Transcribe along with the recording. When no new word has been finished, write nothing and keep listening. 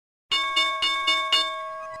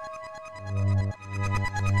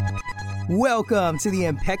Welcome to the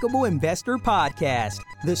Impeccable Investor Podcast.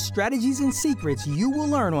 The strategies and secrets you will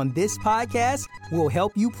learn on this podcast will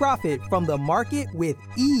help you profit from the market with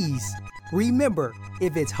ease. Remember,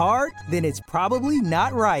 if it's hard, then it's probably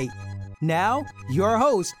not right. Now, your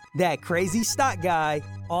host, that crazy stock guy,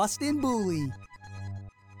 Austin Booley.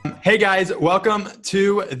 Hey guys, welcome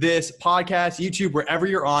to this podcast, YouTube, wherever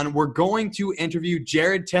you're on. We're going to interview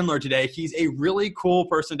Jared Tendler today. He's a really cool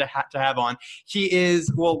person to have on. He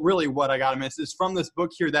is, well, really what I got him is from this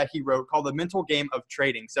book here that he wrote called The Mental Game of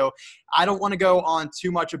Trading. So I don't want to go on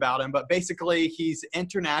too much about him, but basically he's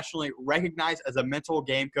internationally recognized as a mental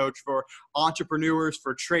game coach for entrepreneurs,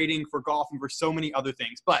 for trading, for golf, and for so many other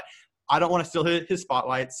things. But I don't want to steal his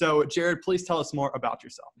spotlight. So Jared, please tell us more about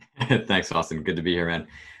yourself. Thanks, Austin. Good to be here, man.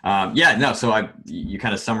 So you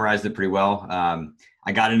kind of summarized it pretty well.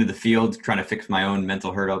 I got into the field trying to fix my own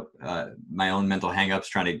mental my own mental hangups,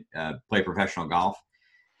 trying to play professional golf.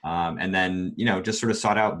 And then, just sort of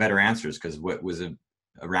sought out better answers because what was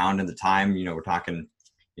around at the time, we're talking,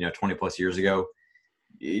 20 plus years ago,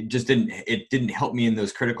 it didn't help me in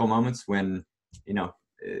those critical moments when,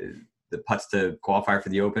 the putts to qualify for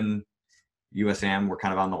the Open, USAM were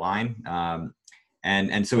kind of on the line.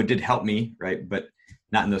 And so it did help me, right? But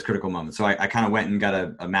not in those critical moments. So I kind of went and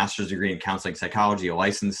got a master's degree in counseling psychology, a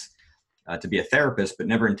license to be a therapist, but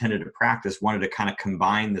never intended to practice, wanted to kind of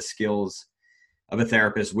combine the skills of a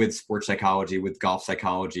therapist with sports psychology, with golf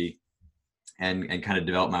psychology, and kind of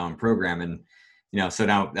develop my own program. And, so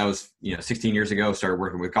now that was, 16 years ago, started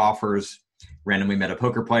working with golfers, randomly met a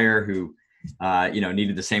poker player who,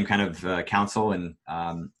 needed the same kind of counsel. And,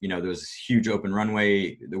 there was this huge open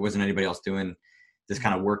runway. There wasn't anybody else doing this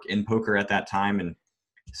kind of work in poker at that time. And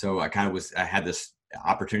so I had this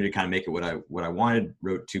opportunity to kind of make it what I wanted,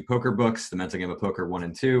 wrote 2 poker books, The Mental Game of Poker 1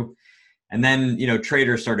 and 2. And then,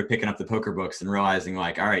 traders started picking up the poker books and realizing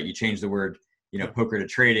like, all right, you change the word, poker to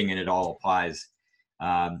trading and it all applies.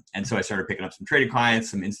 And so I started picking up some trading clients,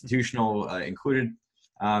 some institutional included.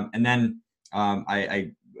 And then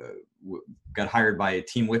I got hired by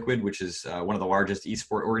Team Liquid, which is one of the largest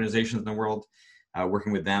esport organizations in the world,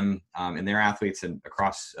 working with them and their athletes and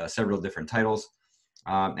across several different titles.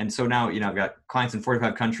 And so now, I've got clients in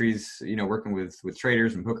 45 countries, working with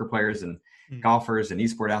traders and poker players and golfers and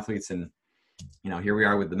esport athletes. And, here we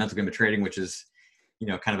are with the Mental Game of Trading, which is,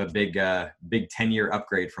 kind of a big 10-year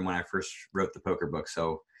upgrade from when I first wrote the poker book.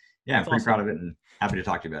 So yeah, I'm pretty proud of it and happy to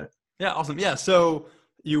talk to you about it. Yeah. Awesome. Yeah. So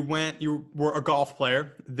you were a golf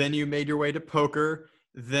player, then you made your way to poker,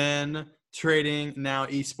 then trading, now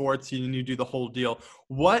esports, and you do the whole deal.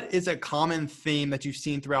 What is a common theme that you've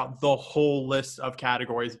seen throughout the whole list of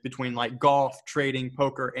categories between like golf, trading,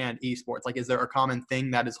 poker, and esports? Like, is there a common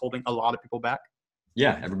thing that is holding a lot of people back?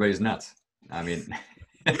 Yeah. Everybody's nuts. I mean,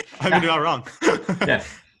 I mean, you're not wrong. Yeah.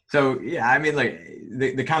 So yeah, I mean, like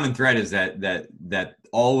the common thread is that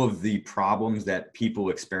all of the problems that people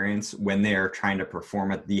experience when they are trying to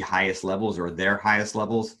perform at the highest levels or their highest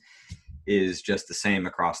levels is just the same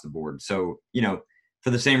across the board. So, for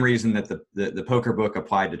the same reason that the poker book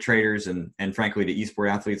applied to traders and frankly to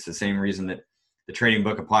esport athletes, the same reason that the trading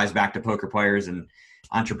book applies back to poker players and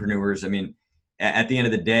entrepreneurs. I mean, at the end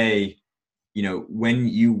of the day, when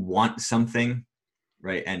you want something,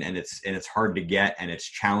 right, and it's hard to get and it's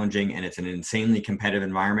challenging and it's an insanely competitive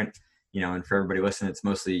environment, and for everybody listening, it's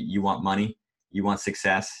mostly you want money, you want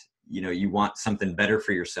success, you want something better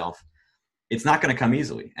for yourself. It's not going to come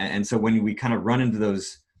easily. And so when we kind of run into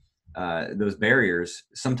those barriers,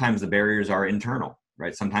 sometimes the barriers are internal,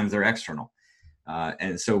 right? Sometimes they're external.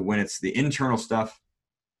 And so when it's the internal stuff,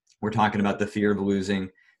 we're talking about the fear of losing.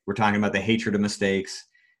 We're talking about the hatred of mistakes.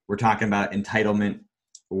 We're talking about entitlement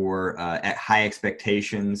or at high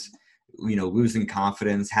expectations, losing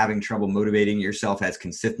confidence, having trouble motivating yourself as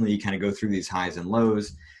consistently you kind of go through these highs and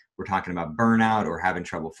lows. We're talking about burnout or having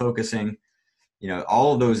trouble focusing.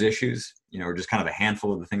 All of those issues, are just kind of a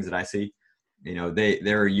handful of the things that I see.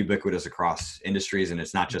 They're ubiquitous across industries, and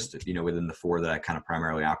it's not just, within the 4 that I kind of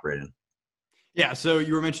primarily operate in. Yeah. So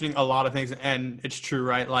you were mentioning a lot of things, and it's true,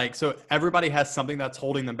 right? Like, so everybody has something that's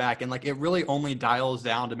holding them back. And like, it really only dials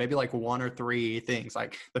down to maybe like 1 or 3 things,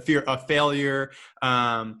 like the fear of failure,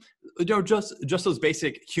 just those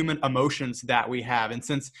basic human emotions that we have. And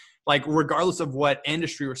since like, regardless of what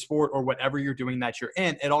industry or sport or whatever you're doing that you're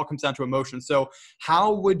in, it all comes down to emotions. So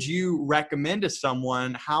how would you recommend to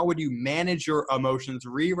someone, how would you manage your emotions,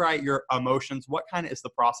 rewrite your emotions? What kind of is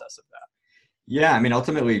the process of that? Yeah, I mean,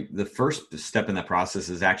 ultimately, the first step in that process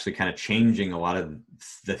is actually kind of changing a lot of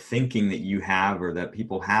the thinking that you have or that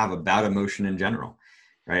people have about emotion in general,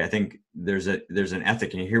 right? I think there's an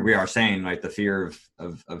ethic, and here we are saying, like, the fear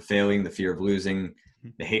of failing, the fear of losing,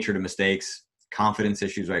 the hatred of mistakes, confidence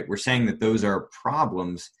issues, right? We're saying that those are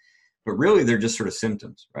problems, but really they're just sort of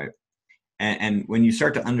symptoms, right? And when you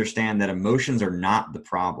start to understand that emotions are not the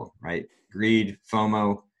problem, right? Greed,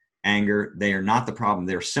 FOMO, anger, they are not the problem.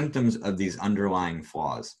 They're symptoms of these underlying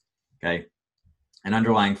flaws, okay? An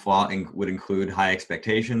underlying flaw would include high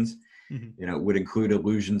expectations, would include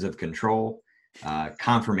illusions of control,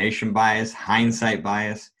 confirmation bias, hindsight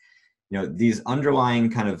bias. These underlying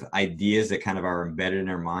kind of ideas that kind of are embedded in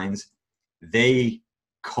our minds, they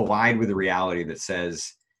collide with the reality that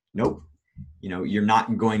says, nope, you're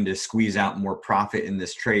not going to squeeze out more profit in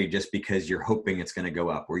this trade just because you're hoping it's going to go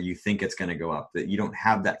up or you think it's going to go up, that you don't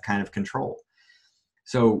have that kind of control.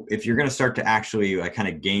 So if you're going to start to actually kind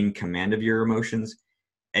of gain command of your emotions,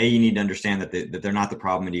 you need to understand that they're not the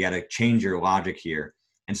problem, and you got to change your logic here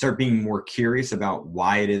and start being more curious about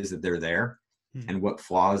why it is that they're there and what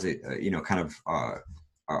flaws are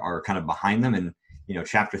kind of behind them. And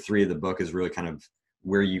chapter 3 of the book is really kind of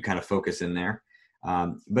where you kind of focus in there.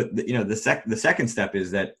 But the second step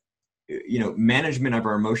is that management of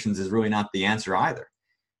our emotions is really not the answer either.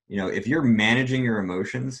 If you're managing your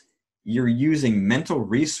emotions, you're using mental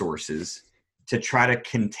resources to try to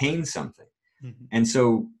contain something. And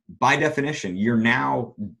so by definition, you're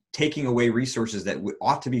now taking away resources that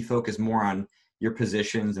ought to be focused more on your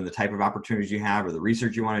positions and the type of opportunities you have or the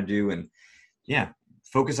research you want to do, and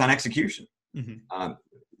focus on execution.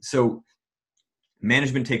 So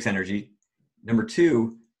management takes energy. Number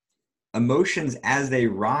 2, emotions, as they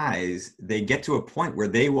rise, they get to a point where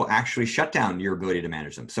they will actually shut down your ability to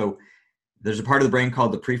manage them. So there's a part of the brain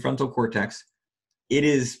called the prefrontal cortex. It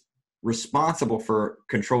is responsible for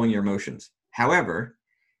controlling your emotions. However,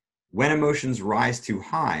 when emotions rise too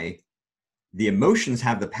high, the emotions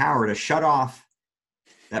have the power to shut off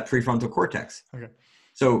that prefrontal cortex. Okay.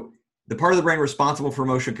 So the part of the brain responsible for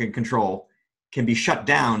emotion control can be shut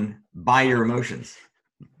down by your emotions.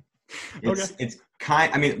 But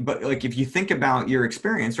like if you think about your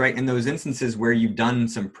experience, right, in those instances where you've done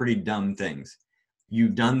some pretty dumb things,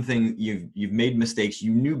 you've made mistakes,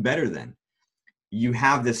 you knew better then. You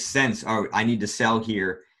have this sense, I need to sell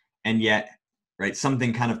here, and yet, right,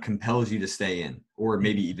 something kind of compels you to stay in, or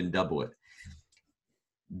maybe even double it.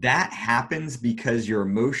 That happens because your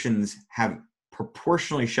emotions have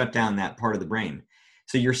proportionally shut down that part of the brain.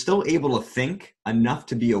 So you're still able to think enough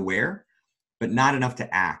to be aware, but not enough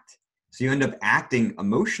to act. So you end up acting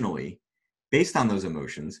emotionally based on those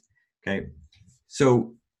emotions. Okay.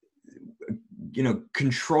 So,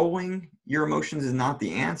 controlling your emotions is not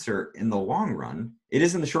the answer in the long run. It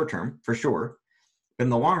is in the short term, for sure. But in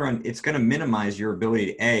the long run, it's going to minimize your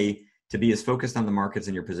ability to be as focused on the markets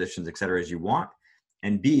and your positions, et cetera, as you want.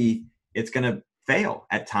 And B, it's going to fail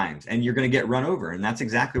at times and you're going to get run over. And that's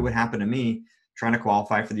exactly what happened to me trying to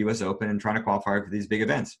qualify for the US Open and trying to qualify for these big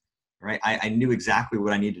events, right? I knew exactly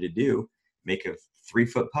what I needed to do, make a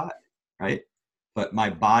 3-foot putt, right? But my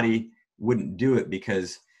body wouldn't do it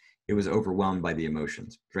because it was overwhelmed by the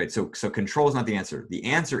emotions, right? So control is not the answer. The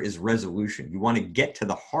answer is resolution. You want to get to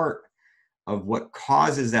the heart of what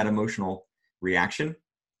causes that emotional reaction,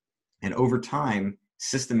 and over time,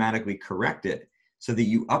 systematically correct it so that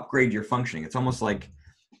you upgrade your functioning. It's almost like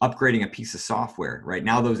upgrading a piece of software, right?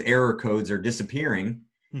 Now those error codes are disappearing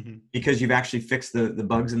because you've actually fixed the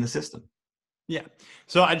bugs in the system. Yeah.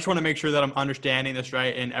 So I just want to make sure that I'm understanding this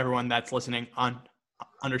right, and everyone that's listening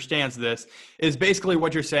understands this. Is basically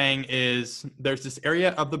what you're saying is there's this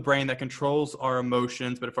area of the brain that controls our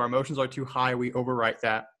emotions, but if our emotions are too high, we overwrite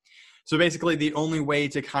that. So basically the only way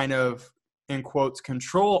to kind of, in quotes,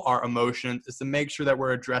 control our emotions is to make sure that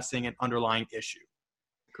we're addressing an underlying issue.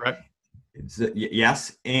 Correct?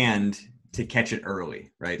 Yes, and to catch it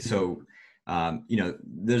early, right? So,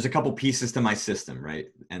 there's a couple pieces to my system, right?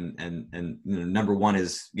 And number one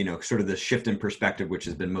is, sort of the shift in perspective, which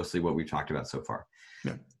has been mostly what we've talked about so far.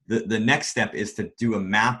 Yeah. The next step is to do a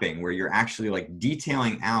mapping where you're actually like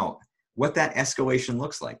detailing out what that escalation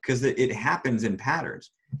looks like, because it happens in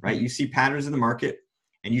patterns, right? You see patterns in the market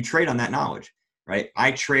and you trade on that knowledge, right?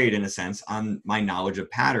 I trade in a sense on my knowledge of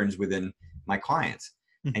patterns within my clients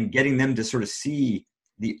and getting them to sort of see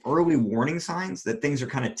the early warning signs that things are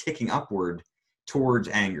kind of ticking upward towards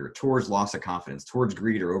anger, towards loss of confidence, towards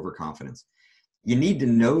greed or overconfidence. You need to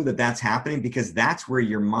know that that's happening because that's where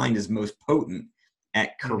your mind is most potent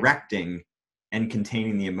at correcting and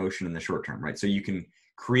containing the emotion in the short term, right? So you can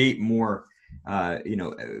create more,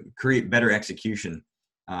 create better execution.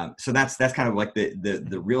 So that's kind of like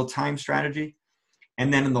the real-time strategy.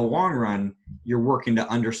 And then in the long run, you're working to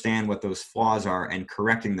understand what those flaws are and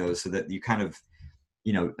correcting those so that you kind of,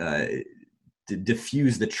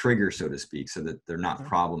 diffuse the trigger, so to speak, so that they're not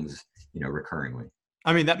problems, recurringly.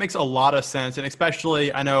 I mean, that makes a lot of sense. And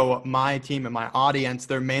especially, I know my team and my audience,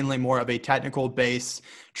 they're mainly more of a technical based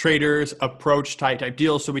traders approach type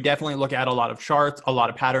deals. So we definitely look at a lot of charts, a lot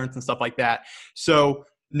of patterns and stuff like that. So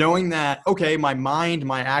knowing that, okay, my mind,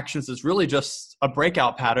 my actions is really just a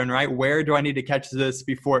breakout pattern, right? Where do I need to catch this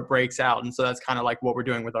before it breaks out? And so that's kind of like what we're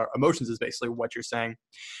doing with our emotions is basically what you're saying.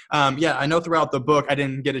 Yeah, I know throughout the book, I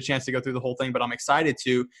didn't get a chance to go through the whole thing, but I'm excited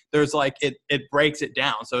to. There's like, it breaks it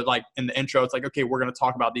down. So like in the intro, it's like, okay, we're going to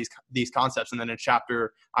talk about these concepts. And then in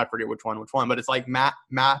chapter, I forget which one, but it's like map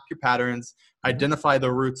your patterns, identify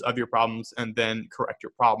the roots of your problems, and then correct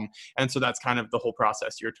your problem. And so that's kind of the whole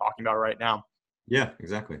process you're talking about right now. Yeah,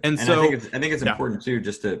 exactly. And so I think it's yeah. important too,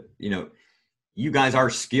 just to, you guys are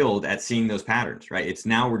skilled at seeing those patterns, right? It's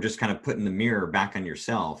now we're just kind of putting the mirror back on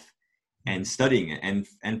yourself and studying it.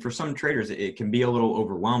 And for some traders, it can be a little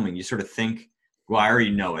overwhelming. You sort of think, well, I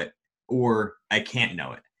already know it, or I can't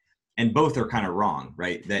know it. And both are kind of wrong,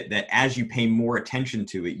 right? That as you pay more attention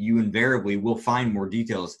to it, you invariably will find more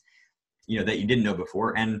details, that you didn't know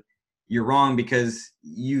before. And you're wrong because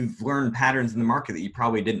you've learned patterns in the market that you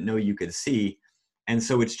probably didn't know you could see. And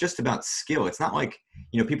so it's just about skill. It's not like,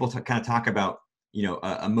 people kind of talk about,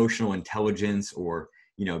 emotional intelligence or,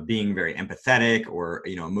 being very empathetic or,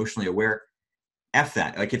 emotionally aware. F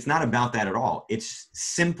that. Like, it's not about that at all. It's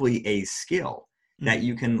simply a skill that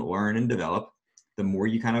you can learn and develop the more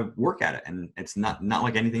you kind of work at it. And it's not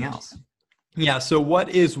like anything else. Yeah. So what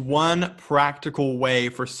is one practical way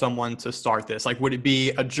for someone to start this? Like, would it be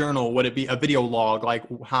a journal? Would it be a video log? Like,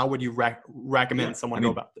 how would you recommend someone go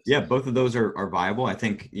about this? Yeah, both of those are viable. I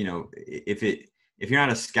think, if you're not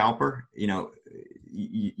a scalper,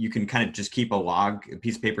 you can kind of just keep a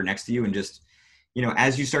piece of paper next to you and just,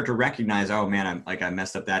 as you start to recognize, oh man, I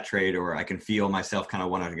messed up that trade, or I can feel myself kind of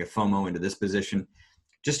wanting to get FOMO into this position,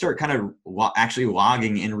 just start kind of actually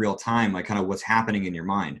logging in real time, like kind of what's happening in your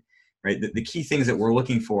mind. Right. The key things that we're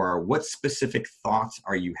looking for are, what specific thoughts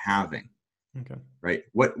are you having? Okay. Right.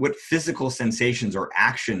 What physical sensations or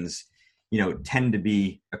actions, tend to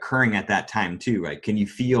be occurring at that time too, right? Can you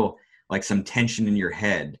feel like some tension in your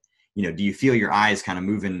head? Do you feel your eyes kind of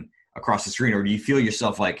moving across the screen, or do you feel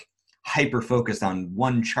yourself like hyper focused on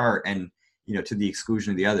one chart and, to the exclusion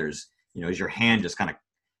of the others? Is your hand just kind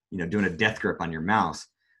of, doing a death grip on your mouse?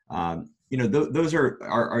 Those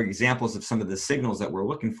are examples of some of the signals that we're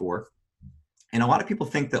looking for. And a lot of people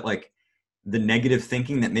think that like the negative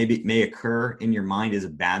thinking that may occur in your mind is a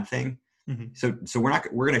bad thing. So we're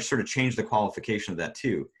going to sort of change the qualification of that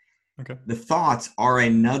too. Okay. The thoughts are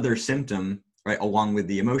another symptom, right, along with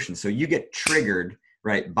the emotions. So you get triggered,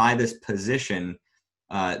 right, by this position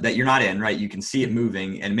that you're not in, right? You can see it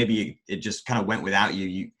moving, and maybe it just kind of went without you.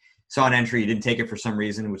 You saw an entry, you didn't take it for some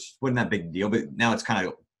reason, which wasn't that big deal, but now it's kind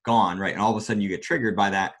of gone, right? And all of a sudden you get triggered by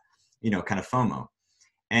that, kind of FOMO.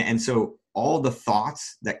 And so all the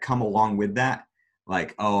thoughts that come along with that,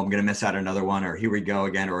 like, oh, I'm going to miss out another one, or here we go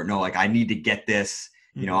again, or no, like I need to get this,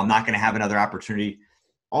 I'm not going to have another opportunity.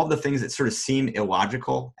 All the things that sort of seem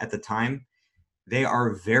illogical at the time, they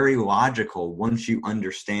are very logical once you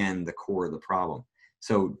understand the core of the problem.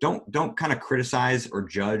 So don't kind of criticize or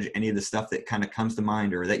judge any of the stuff that kind of comes to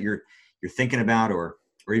mind, or that you're thinking about, or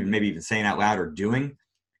even maybe even saying out loud or doing.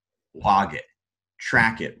 Log it,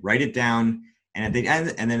 track it, write it down, and at the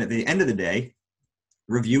end of the day,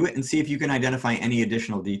 review it and see if you can identify any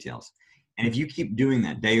additional details. And if you keep doing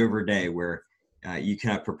that day over day, where you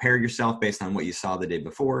kind of prepare yourself based on what you saw the day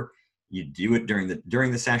before, you do it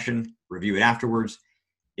during the session, review it afterwards.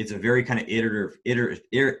 It's a very kind of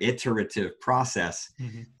iterative process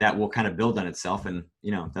that will kind of build on itself. And,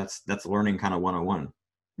 that's learning kind of 101.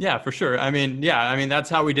 Yeah, for sure. I mean, that's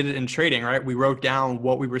how we did it in trading, right? We wrote down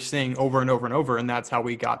what we were seeing over and over and over, and that's how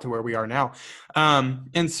we got to where we are now.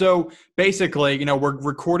 And so basically, we're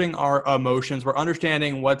recording our emotions. We're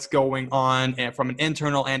understanding what's going on and from an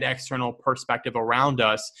internal and external perspective around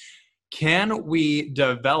us. Can we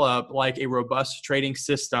develop like a robust trading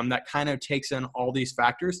system that kind of takes in all these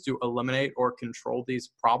factors to eliminate or control these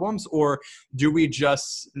problems? Or do we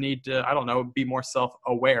just need to, be more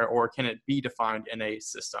self-aware, or can it be defined in a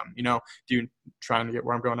system? Do you trying to get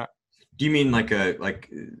where I'm going at? Do you mean like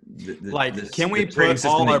can we put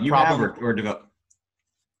all our problems or develop?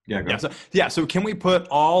 So can we put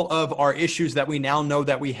all of our issues that we now know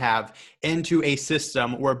that we have into a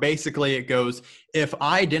system where basically it goes, if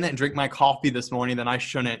I didn't drink my coffee this morning, then I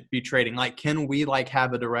shouldn't be trading? Like, can we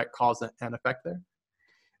have a direct cause and effect there?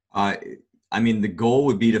 The goal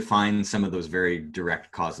would be to find some of those very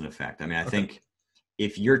direct cause and effect. I think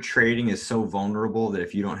if your trading is so vulnerable that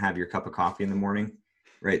if you don't have your cup of coffee in the morning,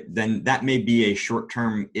 right, then that may be a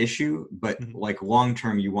short-term issue, but like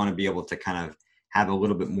long-term, you want to be able to kind of have a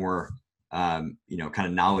little bit more, kind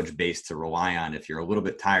of knowledge base to rely on if you're a little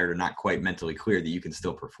bit tired or not quite mentally clear, that you can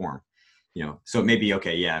still perform. So it may be,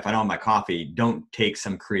 okay, yeah, if I don't have my coffee, don't take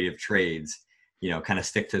some creative trades, kind of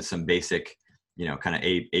stick to some basic, kind of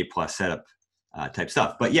A plus setup type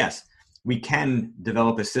stuff. But yes, we can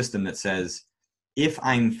develop a system that says, if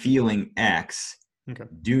I'm feeling X, Okay.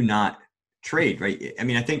 do not trade, right? I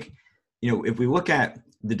mean, I think, if we look at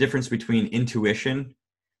the difference between intuition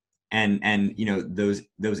and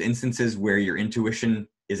those instances where your intuition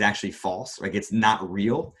is actually false, like it's not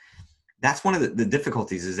real. That's one of the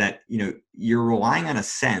difficulties, is that, you're relying on a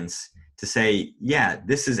sense to say, yeah,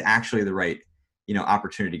 this is actually the right,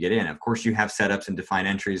 opportunity to get in. Of course, you have setups and defined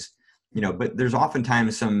entries, but there's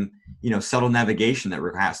oftentimes some, subtle navigation that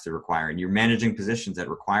has to require, and you're managing positions that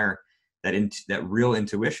require that real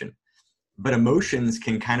intuition. But emotions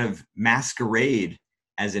can kind of masquerade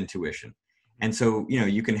as intuition. And so,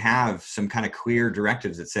 you can have some kind of clear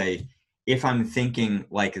directives that say, if I'm thinking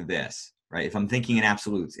like this, right? If I'm thinking in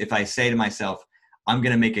absolutes, if I say to myself, I'm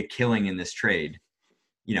going to make a killing in this trade,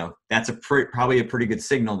 that's probably a pretty good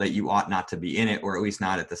signal that you ought not to be in it, or at least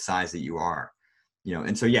not at the size that you are,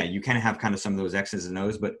 and so, yeah, you can have kind of some of those X's and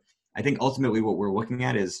O's, but I think ultimately what we're looking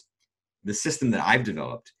at is the system that I've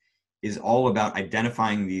developed is all about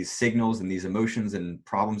identifying these signals and these emotions and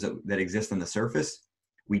problems that exist on the surface.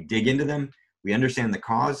 We dig into them, we understand the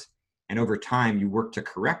cause, and over time you work to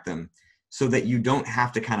correct them so that you don't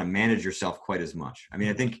have to kind of manage yourself quite as much. I mean,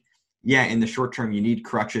 I think, yeah, in the short term, you need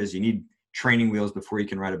crutches, you need training wheels before you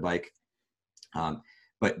can ride a bike.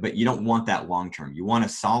 But you don't want that long term. You want to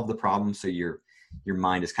solve the problem so your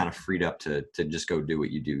mind is kind of freed up to just go do what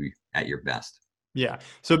you do at your best. Yeah.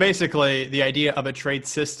 So basically the idea of a trade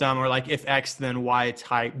system, or like if X then Y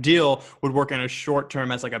type deal, would work in a short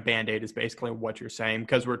term as like a Band-Aid, is basically what you're saying,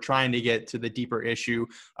 because we're trying to get to the deeper issue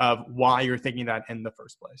of why you're thinking that in the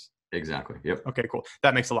first place. Exactly. Yep. Okay, cool.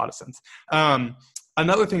 That makes a lot of sense.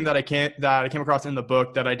 Another thing that I came across in the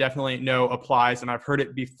book that I definitely know applies, and I've heard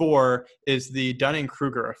it before, is the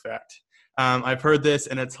Dunning-Kruger effect. I've heard this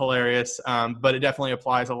and it's hilarious, but it definitely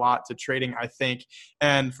applies a lot to trading, I think.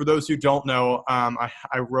 And for those who don't know, I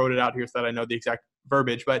wrote it out here so that I know the exact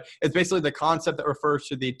verbiage, but it's basically the concept that refers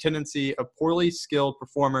to the tendency of poorly skilled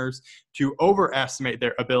performers to overestimate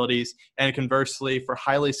their abilities, and conversely for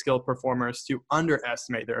highly skilled performers to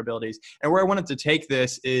underestimate their abilities. And where I wanted to take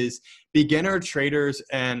this is beginner traders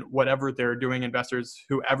and whatever they're doing, investors,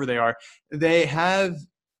 whoever they are, they have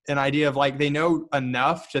an idea of like, they know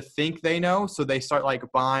enough to think they know. So they start like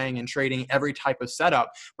buying and trading every type of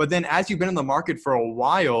setup. But then as you've been in the market for a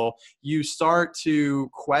while, you start to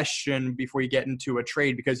question before you get into a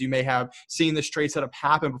trade, because you may have seen this trade setup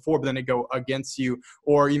happen before, but then it go against you.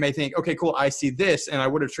 Or you may think, okay, cool, I see this and I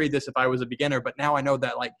would have traded this if I was a beginner, but now I know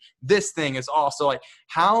that like this thing is also like,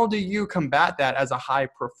 how do you combat that as a high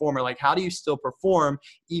performer? Like, how do you still perform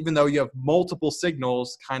even though you have multiple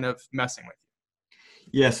signals kind of messing with you?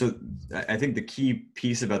 Yeah, so I think the key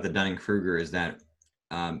piece about the Dunning-Kruger is that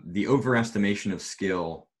the overestimation of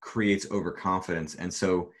skill creates overconfidence, and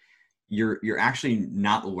so you're actually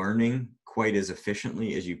not learning quite as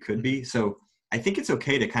efficiently as you could be. So I think it's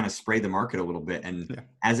okay to kind of spray the market a little bit, and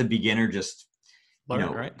as a beginner, just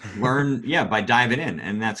learn, by diving in,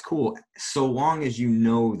 and that's cool. So long as you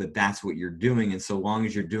know that that's what you're doing, and so long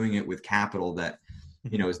as you're doing it with capital that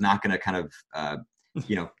is not going to kind of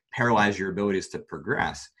paralyze your abilities to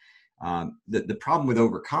progress. The problem with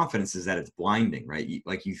overconfidence is that it's blinding, right?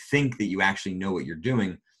 You think that you actually know what you're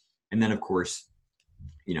doing. And then of course,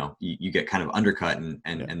 you get kind of undercut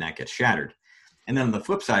and that gets shattered. And then on the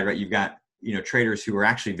flip side, right, you've got, traders who are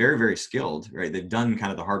actually very, very skilled, right? They've done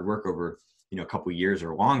kind of the hard work over, a couple of years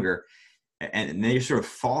or longer. And they sort of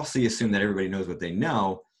falsely assume that everybody knows what they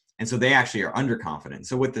know. And so they actually are underconfident.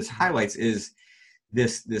 So what this highlights is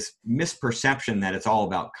this misperception that it's all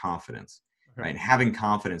about confidence, right? Having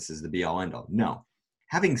confidence is the be all end all. No,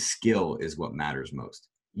 having skill is what matters most.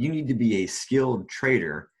 You need to be a skilled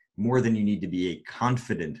trader more than you need to be a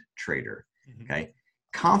confident trader. Okay.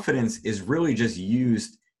 Confidence is really just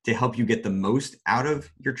used to help you get the most out of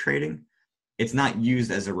your trading. It's not used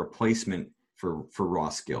as a replacement for raw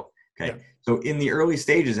skill. Okay. Yeah. So in the early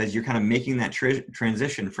stages, as you're kind of making that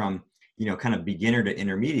transition from, kind of beginner to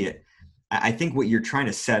intermediate, I think what you're trying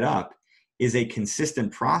to set up is a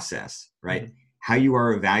consistent process, right? Mm-hmm. How you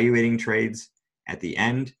are evaluating trades at the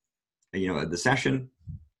end, of the session,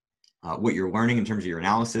 what you're learning in terms of your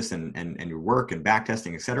analysis and your work and back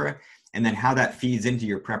testing, et cetera. And then how that feeds into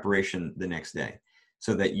your preparation the next day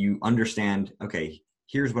so that you understand, okay,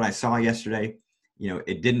 here's what I saw yesterday.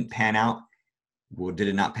 It didn't pan out. well, did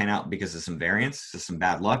it not pan out because of some variance, just some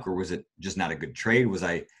bad luck, or was it just not a good trade? Was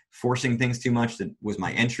I forcing things too much? Was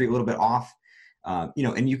my entry a little bit off?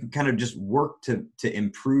 And you can kind of just work to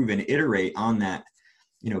improve and iterate on that.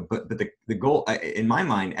 But the goal, in my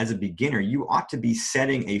mind, as a beginner, you ought to be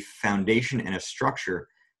setting a foundation and a structure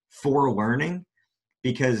for learning,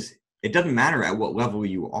 because it doesn't matter at what level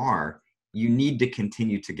you are, you need to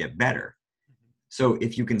continue to get better. So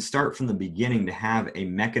if you can start from the beginning to have a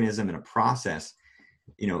mechanism and a process,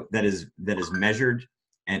 that is measured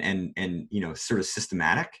and sort of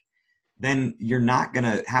systematic, then you're not going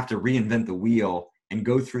to have to reinvent the wheel and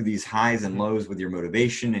go through these highs and lows with your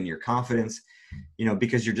motivation and your confidence,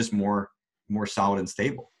 because you're just more solid and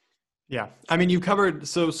stable. Yeah. I mean, you covered,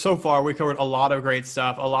 so far we covered a lot of great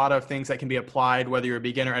stuff, a lot of things that can be applied, whether you're a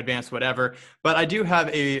beginner, advanced, whatever. But I do have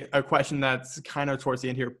a question that's kind of towards the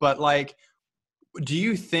end here, but like, do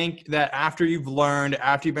you think that after you've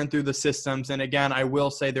been through the systems, and again, I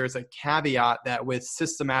will say there's a caveat that with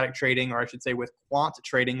systematic trading, or I should say with quant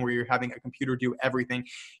trading, where you're having a computer do everything,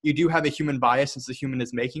 you do have a human bias since the human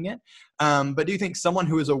is making it. But do you think someone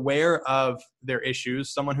who is aware of their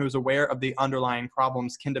issues, someone who is aware of the underlying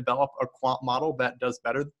problems, can develop a quant model that does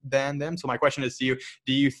better than them? So my question is to you,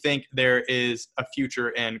 do you think there is a future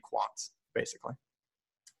in quants, basically?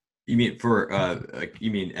 You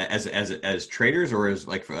mean as traders, or as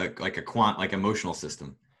like a quant, like emotional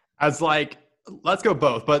system? As like, let's go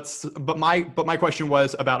both. But my question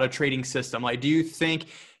was about a trading system. Like, do you think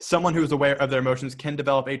someone who's aware of their emotions can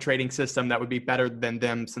develop a trading system that would be better than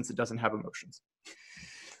them since it doesn't have emotions?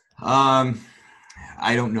 I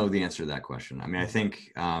don't know the answer to that question. I mean, I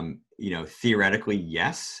think theoretically,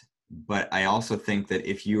 yes, but I also think that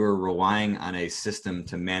if you are relying on a system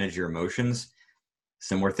to manage your emotions,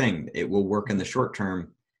 similar thing. It will work in the short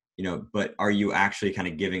term, but are you actually kind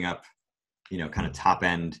of giving up, kind of top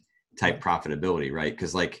end type profitability, right?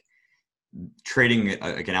 Because like trading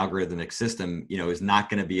like an algorithmic system, is not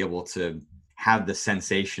going to be able to have the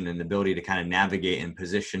sensation and the ability to kind of navigate and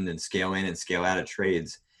position and scale in and scale out of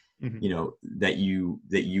trades, that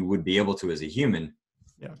you would be able to as a human.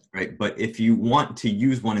 Yeah. Right. But if you want to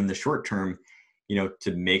use one in the short term,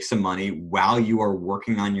 to make some money while you are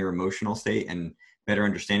working on your emotional state and better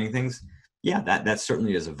understanding things, yeah, that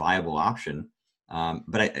certainly is a viable option.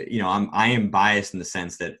 But I am biased in the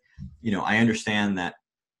sense that, I understand that,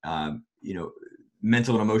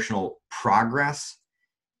 mental and emotional progress,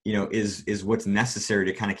 is what's necessary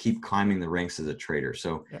to kind of keep climbing the ranks as a trader.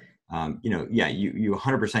 So, you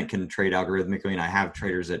 100% can trade algorithmically, and I have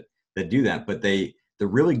traders that do that, but the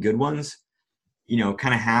really good ones,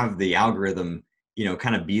 kind of have the algorithm,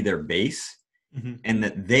 kind of be their base. Mm-hmm. And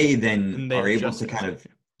that they then are able to kind of,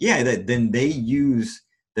 then they use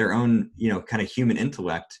their own, kind of human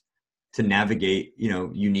intellect to navigate,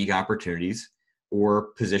 unique opportunities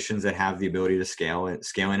or positions that have the ability to scale in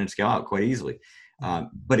and scale out quite easily.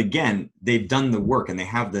 But again, they've done the work and they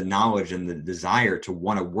have the knowledge and the desire to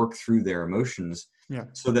want to work through their emotions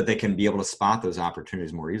so that they can be able to spot those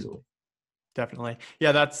opportunities more easily. Definitely.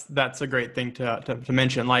 Yeah, that's a great thing to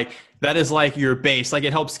mention. Like, that is like your base. Like,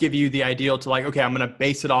 it helps give you the ideal to like, okay, I'm going to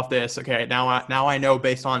base it off this. Okay, now I know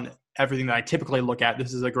based on everything that I typically look at,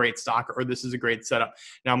 this is a great stock or this is a great setup.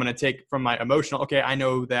 Now I'm going to take from my emotional, okay, I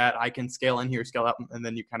know that I can scale in here, scale out, and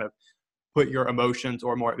then you kind of put your emotions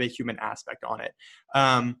or more of a human aspect on it.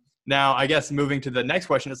 Now, I guess moving to the next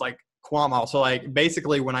question is like quant model. So like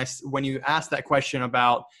basically when you asked that question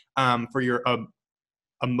about for your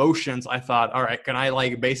emotions, I thought, all right, can I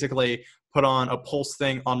like basically put on a pulse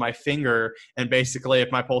thing on my finger, and basically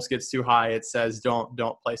if my pulse gets too high, it says don't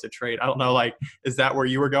place a trade. I don't know, like, is that where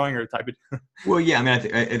you were going, or type of? Well, yeah, I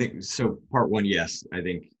mean, I think so. Part one, yes, I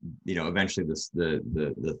think eventually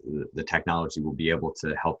the technology will be able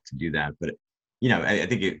to help to do that. But I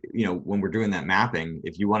think when we're doing that mapping,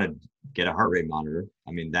 if you want to get a heart rate monitor,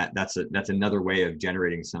 I mean that's another way of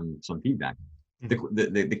generating some feedback.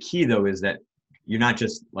 Mm-hmm. The key though is that you're not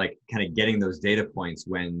just like kind of getting those data points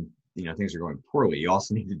when things are going poorly. You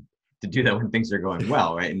also need to do that when things are going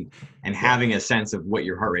well, right? And having a sense of what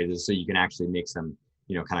your heart rate is, so you can actually make some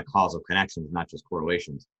kind of causal connections, not just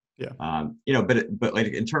correlations. Yeah. But like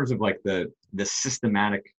in terms of like the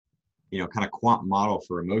systematic kind of quant model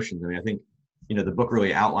for emotions, I mean, I think the book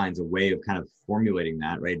really outlines a way of kind of formulating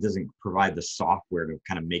that, right? It doesn't provide the software to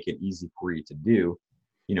kind of make it easy for you to do,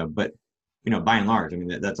 but by and large, I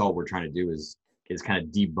mean, that's all we're trying to do is kind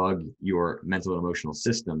of debug your mental and emotional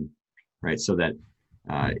system, right? So that,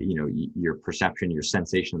 your perception, your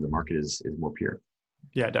sensation of the market is more pure.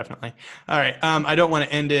 Yeah, definitely. All right. I don't want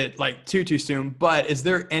to end it like too soon, but is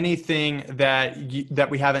there anything that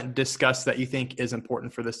we haven't discussed that you think is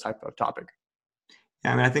important for this type of topic?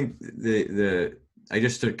 Yeah, I mean, I think I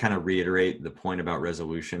just to kind of reiterate the point about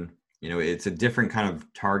resolution, it's a different kind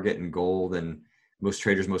of target and goal than most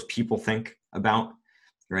traders, most people think about,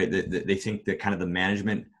 right? They think that kind of the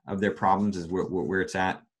management of their problems is where it's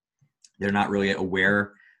at. They're not really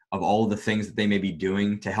aware of all of the things that they may be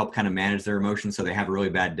doing to help kind of manage their emotions. So they have a really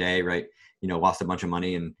bad day, right? Lost a bunch of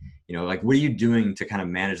money, and, like, what are you doing to kind of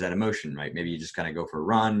manage that emotion, right? Maybe you just kind of go for a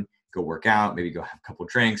run, go work out, maybe go have a couple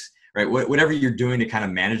of drinks, right? Whatever you're doing to kind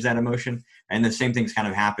of manage that emotion. And the same things kind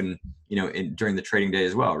of happen, during the trading day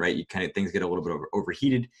as well, right? Things get a little bit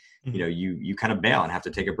overheated. You kind of bail and have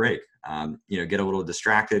to take a break. Get a little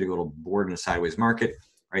distracted, a little bored in a sideways market,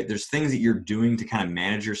 right? There's things that you're doing to kind of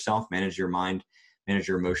manage yourself, manage your mind, manage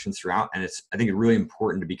your emotions throughout. And I think it's really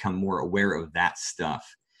important to become more aware of that stuff.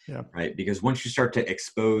 Yeah. Right. Because once you start to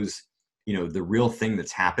expose, the real thing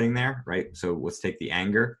that's happening there, right? So let's take the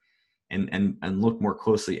anger and look more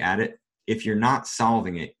closely at it. If you're not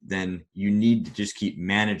solving it, then you need to just keep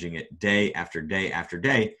managing it day after day after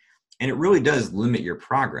day. And it really does limit your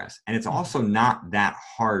progress. And it's also not that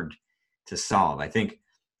hard to solve. I think,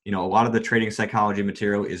 a lot of the trading psychology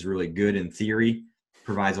material is really good in theory,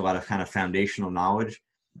 provides a lot of kind of foundational knowledge,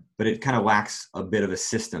 but it kind of lacks a bit of a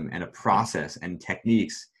system and a process and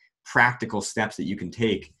techniques, practical steps that you can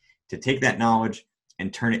take to take that knowledge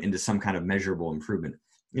and turn it into some kind of measurable improvement.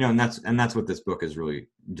 And that's what this book is really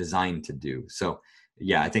designed to do. So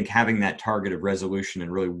yeah, I think having that target of resolution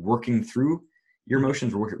and really working through your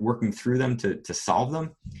emotions, working through them to solve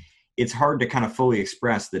them, it's hard to kind of fully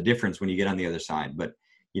express the difference when you get on the other side. But,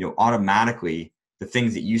 automatically the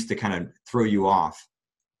things that used to kind of throw you off,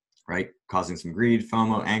 right, causing some greed,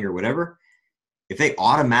 FOMO, anger, whatever, if they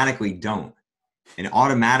automatically don't, and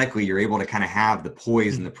automatically you're able to kind of have the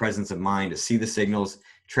poise and the presence of mind to see the signals,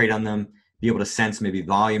 trade on them, be able to sense maybe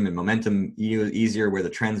volume and momentum easier where the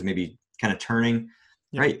trends may be kind of turning,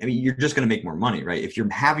 right? I mean, you're just going to make more money, right? If you're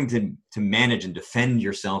having to manage and defend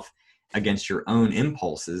yourself against your own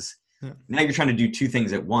impulses, now you're trying to do two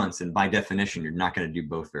things at once. And by definition, you're not going to do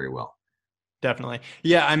both very well. Definitely.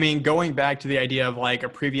 Yeah. I mean, going back to the idea of like a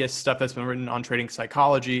previous stuff that's been written on trading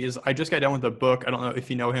psychology is I just got done with a book. I don't know if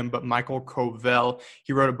you know him, but Michael Covell,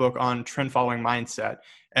 he wrote a book on trend following mindset,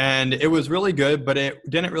 and it was really good, but it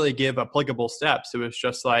didn't really give applicable steps. It was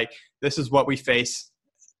just like, this is what we face.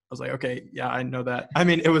 I was like, okay, yeah, I know that. I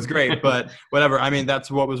mean, it was great, but whatever. I mean, that's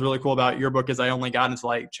what was really cool about your book is I only got into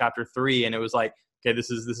like chapter 3, and it was like, okay,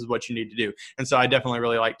 this is what you need to do. And so I definitely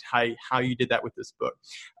really liked how you did that with this book.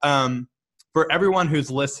 For everyone who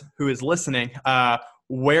is listening,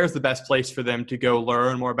 where's the best place for them to go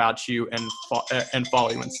learn more about you and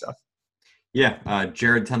follow you and stuff? Yeah,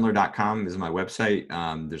 jaredtendler.com is my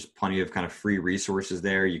website. There's plenty of kind of free resources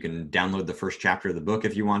there. You can download the first chapter of the book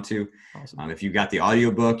if you want to. Awesome. If you got the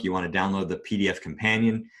audiobook, you want to download the PDF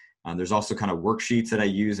companion. There's also kind of worksheets that I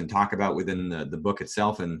use and talk about within the book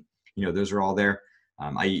itself. And, those are all there.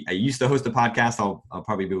 I used to host a podcast. I'll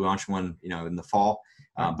probably be launching one, in the fall.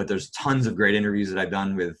 But there's tons of great interviews that I've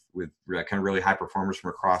done with kind of really high performers from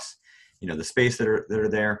across, the space that are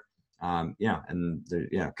there. And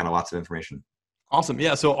kind of lots of information. Awesome.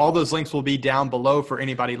 Yeah. So all those links will be down below for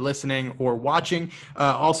anybody listening or watching.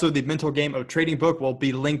 Also, the Mental Game of Trading book will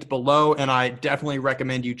be linked below, and I definitely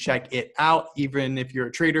recommend you check it out. Even if you're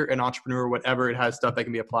a trader, an entrepreneur, whatever, it has stuff that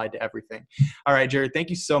can be applied to everything. All right, Jared, thank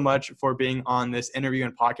you so much for being on this interview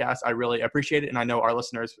and podcast. I really appreciate it, and I know our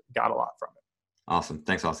listeners got a lot from it. Awesome.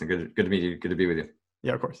 Thanks, Austin. Good to meet you. Good to be with you.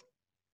 Yeah, of course.